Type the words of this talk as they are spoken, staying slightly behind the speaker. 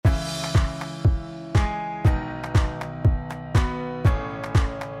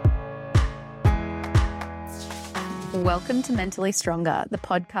Welcome to Mentally Stronger, the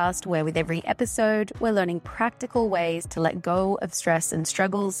podcast where with every episode, we're learning practical ways to let go of stress and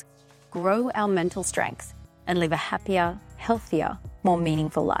struggles, grow our mental strength, and live a happier, healthier, more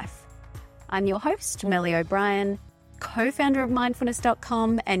meaningful life. I'm your host, Melly O'Brien, co-founder of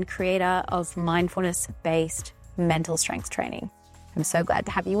mindfulness.com and creator of mindfulness-based mental strength training. I'm so glad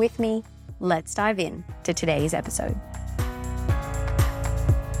to have you with me. Let's dive in to today's episode.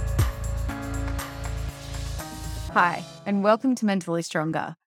 Hi, and welcome to Mentally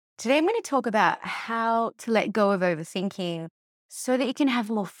Stronger. Today I'm going to talk about how to let go of overthinking so that you can have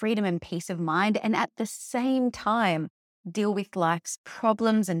more freedom and peace of mind and at the same time deal with life's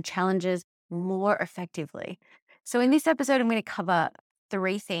problems and challenges more effectively. So in this episode, I'm going to cover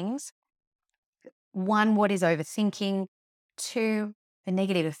 3 things. 1, what is overthinking? 2, the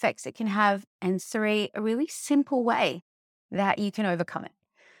negative effects it can have. And 3, a really simple way that you can overcome it.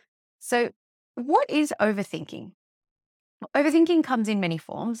 So what is overthinking? Overthinking comes in many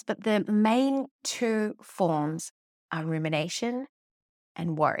forms, but the main 2 forms are rumination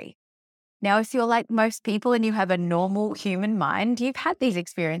and worry. Now, if you're like most people and you have a normal human mind, you've had these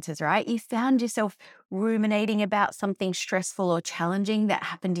experiences, right? You found yourself ruminating about something stressful or challenging that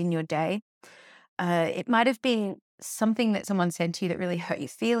happened in your day. It might have been something that someone said to you that really hurt your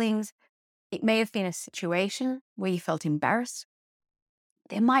feelings. It may have been a situation where you felt embarrassed.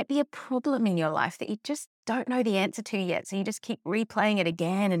 There might be a problem in your life that you just don't know the answer to yet. So you just keep replaying it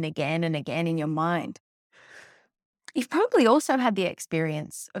again and again and again in your mind. You've probably also had the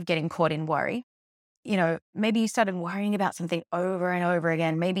experience of getting caught in worry. Maybe you started worrying about something over and over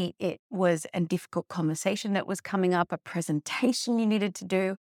again. Maybe it was a difficult conversation that was coming up, a presentation you needed to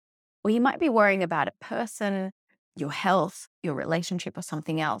do, or you might be worrying about a person, your health, your relationship, or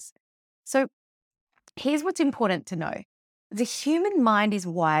something else. So here's what's important to know. The human mind is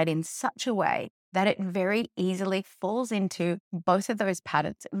wired in such a way that it very easily falls into both of those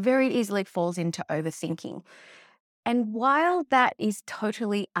patterns, very easily falls into overthinking. And while that is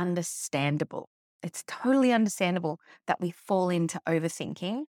totally understandable, it's totally understandable that we fall into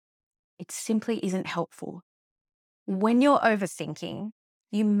overthinking, it simply isn't helpful. When you're overthinking,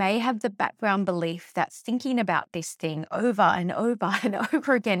 you may have the background belief that thinking about this thing over and over and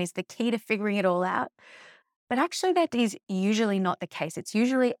over again is the key to figuring it all out. But actually, that is usually not the case. It's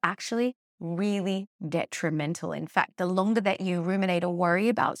usually actually really detrimental. In fact, the longer that you ruminate or worry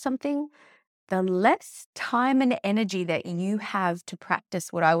about something, the less time and energy that you have to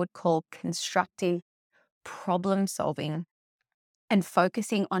practice what I would call constructive problem solving and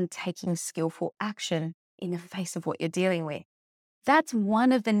focusing on taking skillful action in the face of what you're dealing with. That's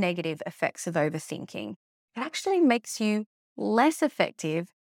one of the negative effects of overthinking. It actually makes you less effective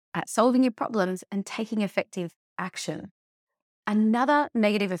at solving your problems and taking effective action. Another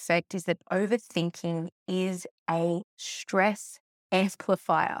negative effect is that overthinking is a stress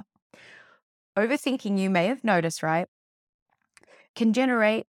amplifier. Overthinking, you may have noticed, right, can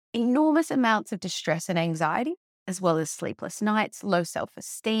generate enormous amounts of distress and anxiety, as well as sleepless nights, low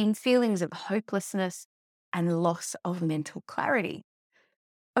self-esteem, feelings of hopelessness, and loss of mental clarity.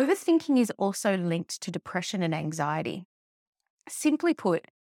 Overthinking is also linked to depression and anxiety. Simply put,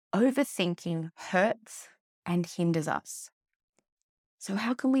 overthinking hurts and hinders us. So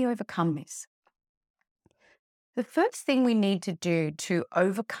how can we overcome this? The first thing we need to do to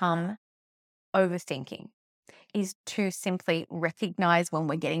overcome overthinking is to simply recognize when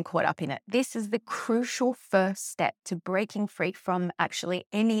we're getting caught up in it. This is the crucial first step to breaking free from actually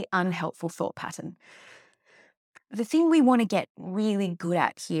any unhelpful thought pattern. The thing we want to get really good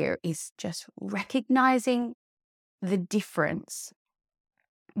at here is just recognizing the difference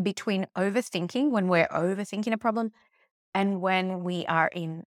between overthinking, when we're overthinking a problem, and when we are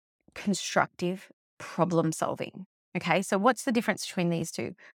in constructive problem solving. Okay, so what's the difference between these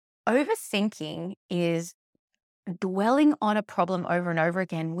two? Overthinking is dwelling on a problem over and over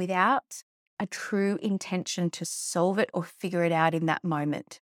again without a true intention to solve it or figure it out in that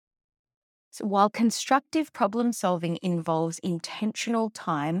moment. So while constructive problem solving involves intentional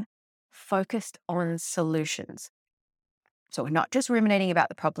time focused on solutions. So we're not just ruminating about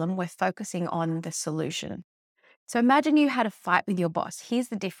the problem, we're focusing on the solution. So imagine you had a fight with your boss. Here's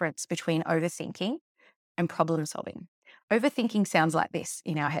the difference between overthinking and problem solving. Overthinking sounds like this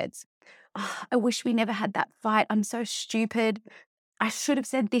in our heads. Oh, I wish we never had that fight. I'm so stupid. I should have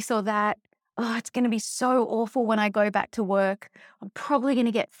said this or that. Oh, it's going to be so awful when I go back to work. I'm probably going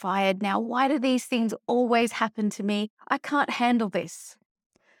to get fired now. Why do these things always happen to me? I can't handle this.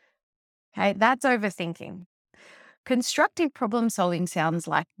 Okay, that's overthinking. Constructive problem solving sounds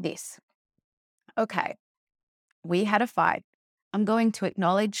like this. Okay, we had a fight. I'm going to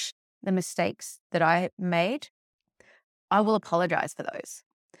acknowledge the mistakes that I made. I will apologize for those.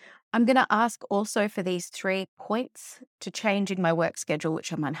 I'm going to ask also for these 3 points to change in my work schedule,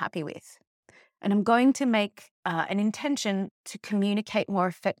 which I'm unhappy with. And I'm going to make an intention to communicate more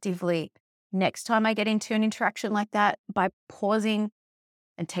effectively next time I get into an interaction like that by pausing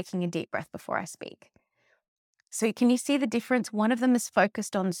and taking a deep breath before I speak. So can you see the difference? One of them is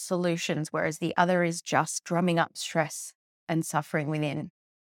focused on solutions, whereas the other is just drumming up stress and suffering within.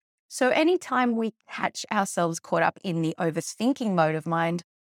 So anytime we catch ourselves caught up in the overthinking mode of mind,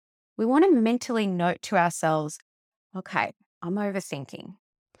 we want to mentally note to ourselves, okay, I'm overthinking.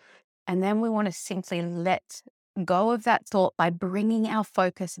 And then we want to simply let go of that thought by bringing our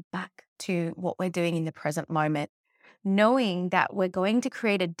focus back to what we're doing in the present moment, knowing that we're going to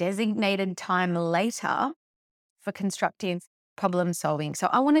create a designated time later for constructive problem solving. So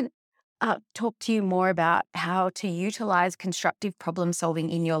I want to talk to you more about how to utilize constructive problem solving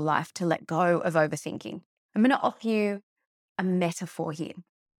in your life to let go of overthinking. I'm going to offer you a metaphor here.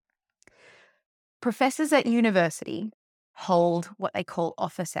 Professors at university hold what they call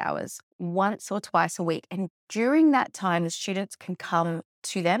office hours once or twice a week. And during that time, the students can come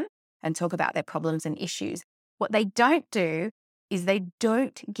to them and talk about their problems and issues. What they don't do is they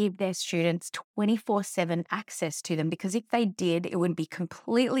don't give their students 24/7 access to them, because if they did, it would be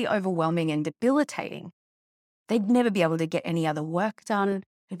completely overwhelming and debilitating. They'd never be able to get any other work done.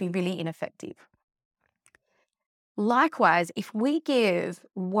 It'd be really ineffective. Likewise, if we give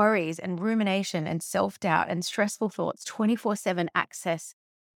worries and rumination and self-doubt and stressful thoughts 24/7 access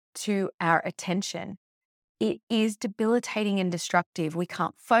to our attention, it is debilitating and destructive. We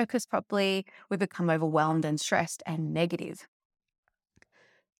can't focus properly. We become overwhelmed and stressed and negative.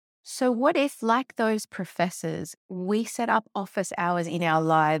 So what if, like those professors, we set up office hours in our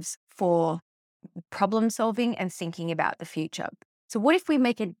lives for problem solving and thinking about the future? So what if we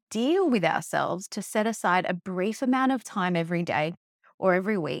make a deal with ourselves to set aside a brief amount of time every day or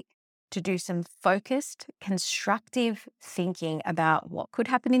every week to do some focused, constructive thinking about what could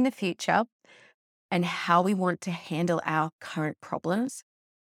happen in the future and how we want to handle our current problems?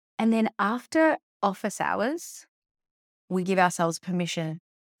 And then after office hours, we give ourselves permission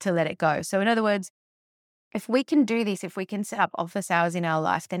to let it go. So in other words, if we can do this, if we can set up office hours in our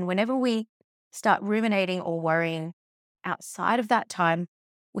life, then whenever we start ruminating or worrying outside of that time,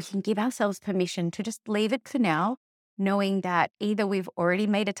 we can give ourselves permission to just leave it for now, knowing that either we've already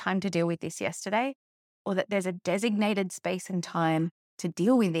made a time to deal with this yesterday, or that there's a designated space and time to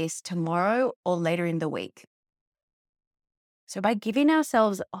deal with this tomorrow or later in the week. So by giving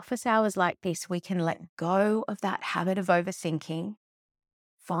ourselves office hours like this, we can let go of that habit of overthinking,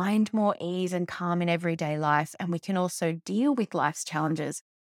 find more ease and calm in everyday life, and we can also deal with life's challenges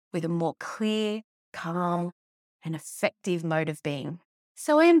with a more clear, calm, and effective mode of being.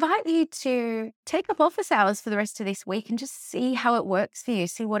 So I invite you to take up office hours for the rest of this week and just see how it works for you.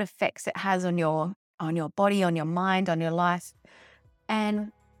 See what effects it has on your body, on your mind, on your life.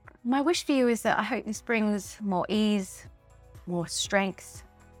 And my wish for you is that I hope this brings more ease, more strength,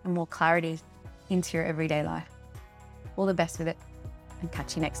 and more clarity into your everyday life. All the best with it, and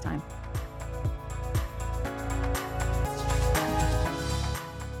catch you next time.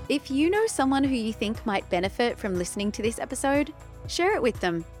 If you know someone who you think might benefit from listening to this episode, share it with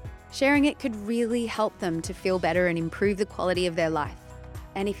them. Sharing it could really help them to feel better and improve the quality of their life.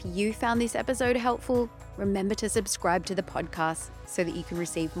 And if you found this episode helpful, remember to subscribe to the podcast so that you can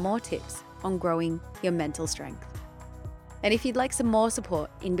receive more tips on growing your mental strength. And if you'd like some more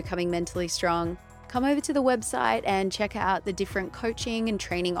support in becoming mentally strong, come over to the website and check out the different coaching and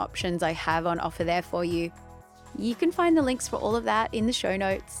training options I have on offer there for you. You can find the links for all of that in the show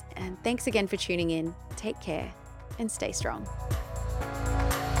notes. And thanks again for tuning in. Take care and stay strong.